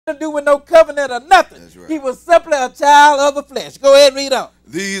to do with no covenant or nothing. That's right. He was simply a child of the flesh. Go ahead and read on.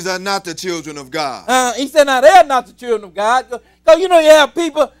 These are not the children of God. He said, now they're not the children of God. Because, you have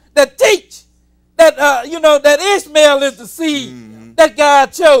people that teach that, that Ishmael is the seed that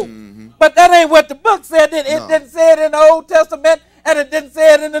God chose. But that ain't what the book said. It didn't say it in the Old Testament, and it didn't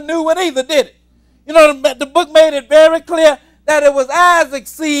say it in the New one either, did it? The book made it very clear that it was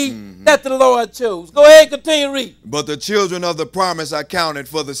Isaac's seed that the Lord chose. Go ahead and continue to read. But the children of the promise are counted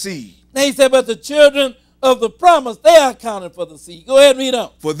for the seed. Now he said, but the children of the promise, they are counted for the seed. Go ahead and read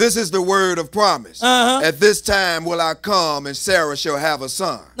on. For this is the word of promise. At this time will I come, and Sarah shall have a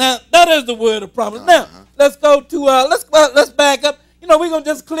son. Now, that is the word of promise. Now, let's go to, let's back up. We're going to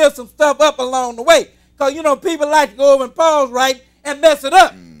just clear some stuff up along the way. Because, people like to go over and Paul's right and mess it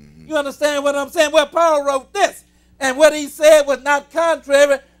up. You understand what I'm saying? Well, Paul wrote this. And what he said was not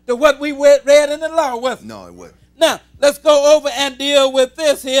contrary to what we read in the law, was it? No, it wasn't. Now, let's go over and deal with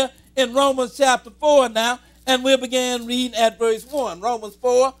this here in Romans chapter 4 now. And we'll begin reading at verse 1. Romans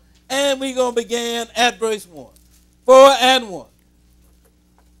 4. And we're going to begin at verse 1. 4 and 1.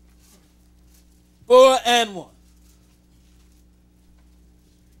 4 and 1.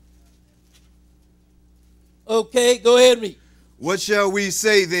 Okay, go ahead and read. What shall we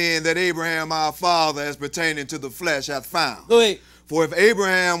say then that Abraham our father as pertaining to the flesh hath found? Go ahead. For if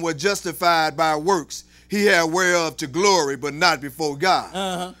Abraham were justified by works, he had whereof to glory, but not before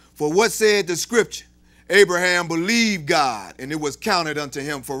God. For what said the scripture? Abraham believed God, and it was counted unto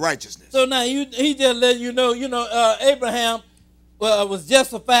him for righteousness. So now he just let you know, Abraham was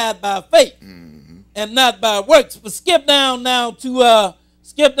justified by faith and not by works. But skip down now to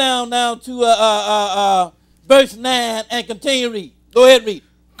verse 9 and continue to read. Go ahead and read.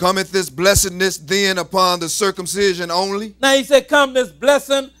 Cometh this blessedness then upon the circumcision only? Now he said, come this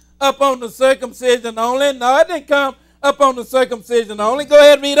blessing upon the circumcision only. No, it didn't come upon the circumcision only. Go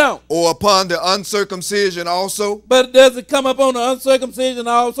ahead and read on. Or upon the uncircumcision also? But does it come upon the uncircumcision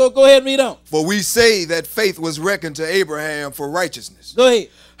also? Go ahead and read on. For we say that faith was reckoned to Abraham for righteousness. Go ahead.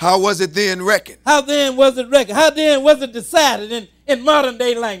 How was it then reckoned? How then was it reckoned? How then was it decided in modern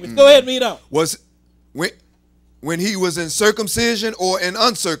day language? Go ahead and read on. Was when he was in circumcision or in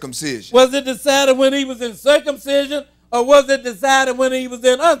uncircumcision? Was it decided when he was in circumcision, or was it decided when he was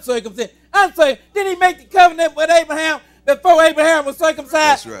in uncircumcision? Did he make the covenant with Abraham before Abraham was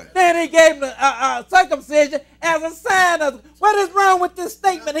circumcised? That's right. Then he gave him the circumcision as a sign of what is wrong with this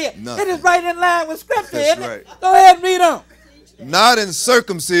statement here? Nothing. It is right in line with Scripture, That's isn't right. it? Go ahead and read on. Not in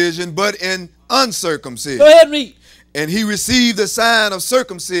circumcision, but in uncircumcision. Go ahead and read. And he received the sign of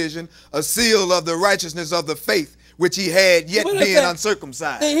circumcision, a seal of the righteousness of the faith, which he had yet being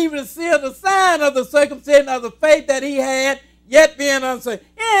uncircumcised. Then he received the sign of the circumcision of the faith that he had yet being uncircumcised.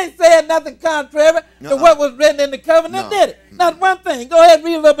 He ain't said nothing contrary to what was written in the covenant, did it? Not one thing. Go ahead and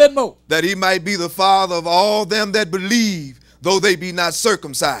read a little bit more. That he might be the father of all them that believe, though they be not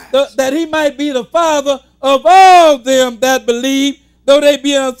circumcised. That he might be the father of all them that believe, though they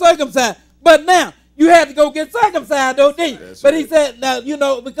be uncircumcised. But now, you had to go get circumcised, though, didn't you? But he said, now,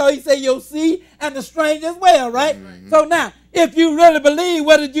 because he said your seed and the stranger as well, right? So now, if you really believe,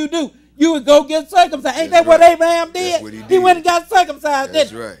 what did you do? You would go get circumcised. Ain't that what Abraham did? That's what he did. He went and got circumcised, didn't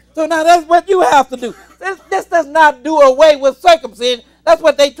he? That's right. So now that's what you have to do. This does not do away with circumcision. That's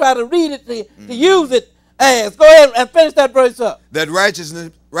what they try to read it to use it as. Go ahead and finish that verse up. That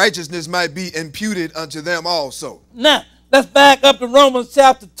righteousness might be imputed unto them also. Now, let's back up to Romans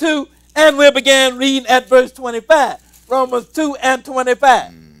chapter 2, and we'll begin reading at verse 25. Romans 2 and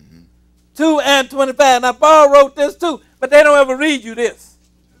 25. 2 and 25. Now, Paul wrote this too, but they don't ever read you this.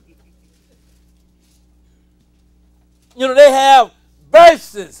 They have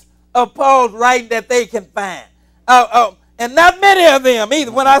verses of Paul's writing that they can find. And not many of them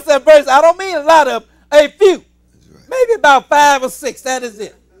either. When I say verses, I don't mean a lot of them, a few. Right. Maybe about 5 or 6, that is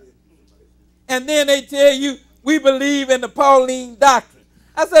it. And then they tell you, we believe in the Pauline doctrine.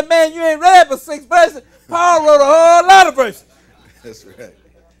 I said, man, you ain't read but 6 verses. Paul wrote a whole lot of verses. That's right.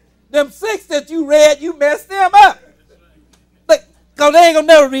 Them 6 that you read, you messed them up. Look, because they ain't going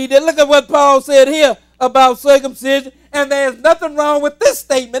to never read it. Look at what Paul said here about circumcision. And there's nothing wrong with this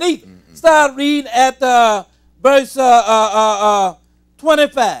statement either. Start reading at verse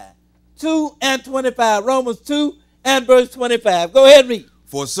 25. 2 and 25. Romans 2 and verse 25. Go ahead and read.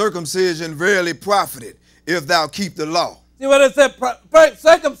 For circumcision verily profited, if thou keep the law. See what it said?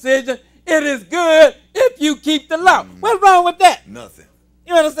 Circumcision, it is good if you keep the law. What's wrong with that? Nothing.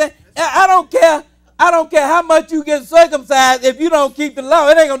 You understand? I don't care. I don't care how much you get circumcised. If you don't keep the law,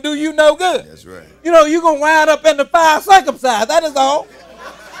 it ain't going to do you no good. That's right. You're going to wind up in the fire circumcised. That is all.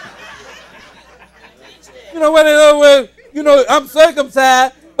 I'm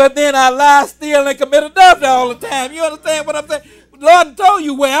circumcised, but then I lie, steal, and commit adultery all the time. You understand what I'm saying? The Lord told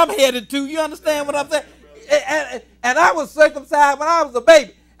you where I'm headed to. You understand what I'm saying? And I was circumcised when I was a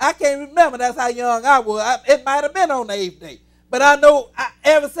baby. I can't remember. That's how young I was. It might have been on the 8th day. But I know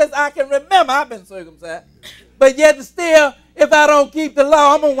ever since I can remember, I've been circumcised. But yet still, if I don't keep the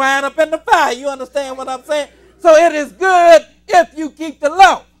law, I'm going to wind up in the fire. You understand what I'm saying? So it is good if you keep the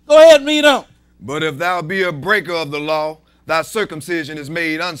law. Go ahead and read on. But if thou be a breaker of the law, thy circumcision is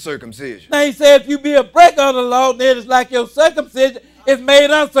made uncircumcision. Now he said if you be a breaker of the law, then it's like your circumcision is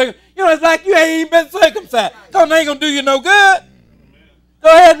made uncircumcision. You know, it's like you ain't even been circumcised. So it ain't going to do you no good. Go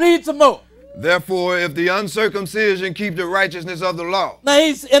ahead and read some more. Therefore, if the uncircumcision keep the righteousness of the law. Now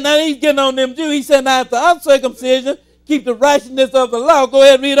he's getting on them Jews. He said, now if the uncircumcision keep the righteousness of the law, go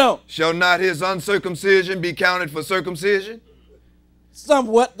ahead and read on. Shall not his uncircumcision be counted for circumcision?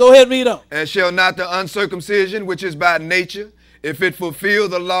 Somewhat. Go ahead and read on. And shall not the uncircumcision, which is by nature, if it fulfill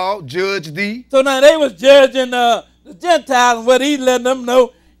the law, judge thee? So now they was judging the Gentiles, and what he's letting them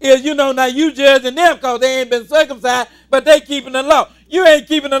know is, you know, now you judging them because they ain't been circumcised, but they keeping the law. You ain't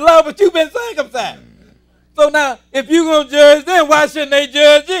keeping the law, but you been circumcised. So now, if you going to judge them, why shouldn't they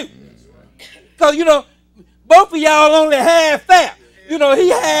judge you? Because, you know, both of y'all only half there. You know, he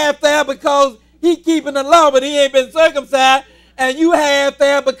half there because he keeping the law, but he ain't been circumcised. And you half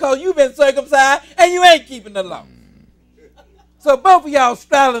there because you been circumcised and you ain't keeping the law. So both of y'all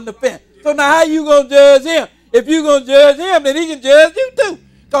straddling the fence. So now how you going to judge him? If you going to judge him, then he can judge you too.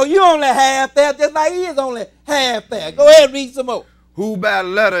 Because you only half there, just like he is only half there. Go ahead and read some more. Who by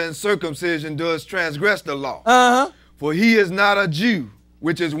letter and circumcision does transgress the law. For he is not a Jew,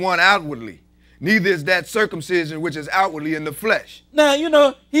 which is one outwardly, neither is that circumcision which is outwardly in the flesh. Now, you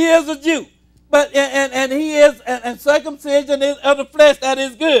know, he is a Jew, but and he is, and circumcision is of the flesh, that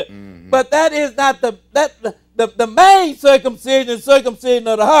is good. But that is not the main circumcision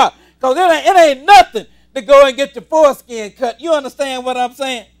of the heart. Because it ain't nothing to go and get your foreskin cut. You understand what I'm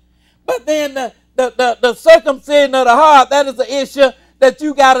saying? But then the circumcision of the heart, that is an issue that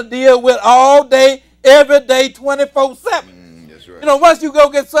you got to deal with all day, every day, 24/7. That's right. You know, once you go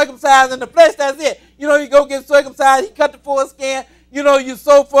get circumcised in the flesh, that's it. You know, you go get circumcised, he cut the foreskin, you know, you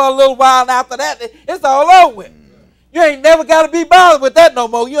sow for a little while, and after that, it's all over with. You ain't never got to be bothered with that no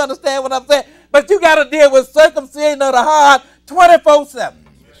more. You understand what I'm saying? But you got to deal with circumcision of the heart 24/7.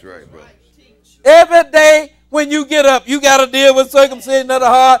 That's right, brother. Every day when you get up, you got to deal with circumcision of the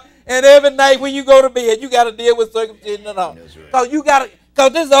heart. And every night when you go to bed, you got to deal with circumcision of the heart.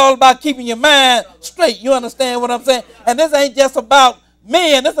 Because this is all about keeping your mind straight. You understand what I'm saying? And this ain't just about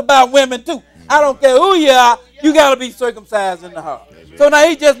men. It's about women too. I don't care who you are. You got to be circumcised in the heart. Right. So now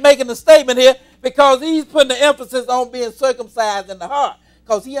he's just making a statement here because he's putting the emphasis on being circumcised in the heart.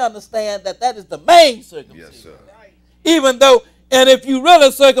 Because he understands that is the main circumcision. Yes, sir. Even though, and if you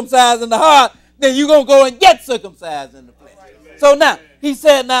really circumcised in the heart, then you're going to go and get circumcised in the flesh. So now, he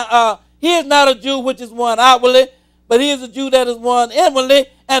said, now, he is not a Jew which is one outwardly, but he is a Jew that is one inwardly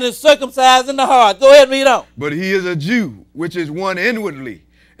and is circumcised in the heart. Go ahead and read on. But he is a Jew which is one inwardly,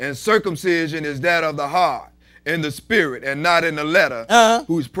 and circumcision is that of the heart, in the spirit, and not in the letter,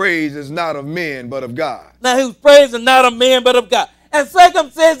 whose praise is not of men, but of God. Now, whose praise is not of men, but of God. And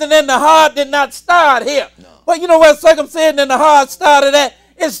circumcision in the heart did not start here. No. Well, you know where circumcision in the heart started at?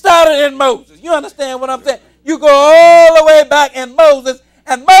 It started in Moses. You understand what I'm saying? You go all the way back in Moses,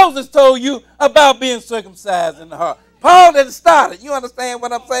 and Moses told you about being circumcised in the heart. Paul didn't start it. You understand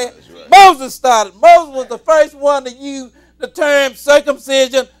what I'm saying? Right. Moses started. Moses was the first one to use the term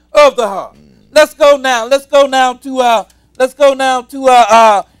circumcision of the heart. Let's go now. Let's go now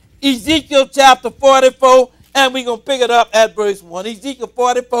to Ezekiel chapter 44, and we're gonna pick it up at verse 1. Ezekiel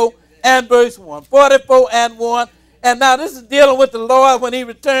 44 and verse 1. 44 and 1. And now this is dealing with the Lord when he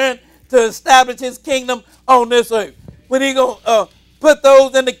returned to establish his kingdom on this earth. When he going to put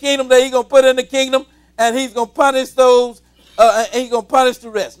those in the kingdom that he's going to put in the kingdom, and he's going to punish those, and he's going to punish the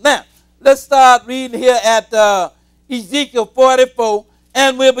rest. Now, let's start reading here at Ezekiel 44,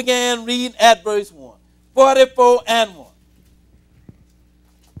 and we'll begin reading at verse 1. 44 and 1.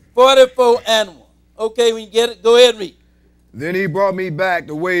 44 and 1. Okay, when you get it, go ahead and read. Then he brought me back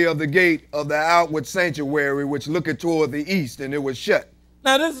the way of the gate of the outward sanctuary, which looketh toward the east, and it was shut.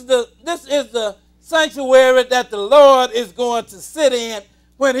 Now this is the sanctuary that the Lord is going to sit in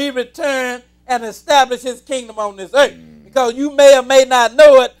when he returns and establish his kingdom on this earth. Because you may or may not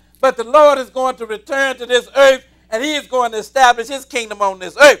know it, but the Lord is going to return to this earth, and he is going to establish his kingdom on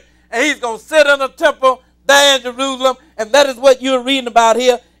this earth. And he's going to sit in a temple there in Jerusalem, and that is what you're reading about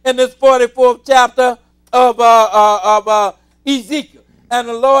here in this 44th chapter of Ezekiel. And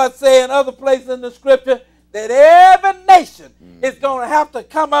the Lord say in other places in the scripture that every nation is going to have to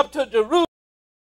come up to Jerusalem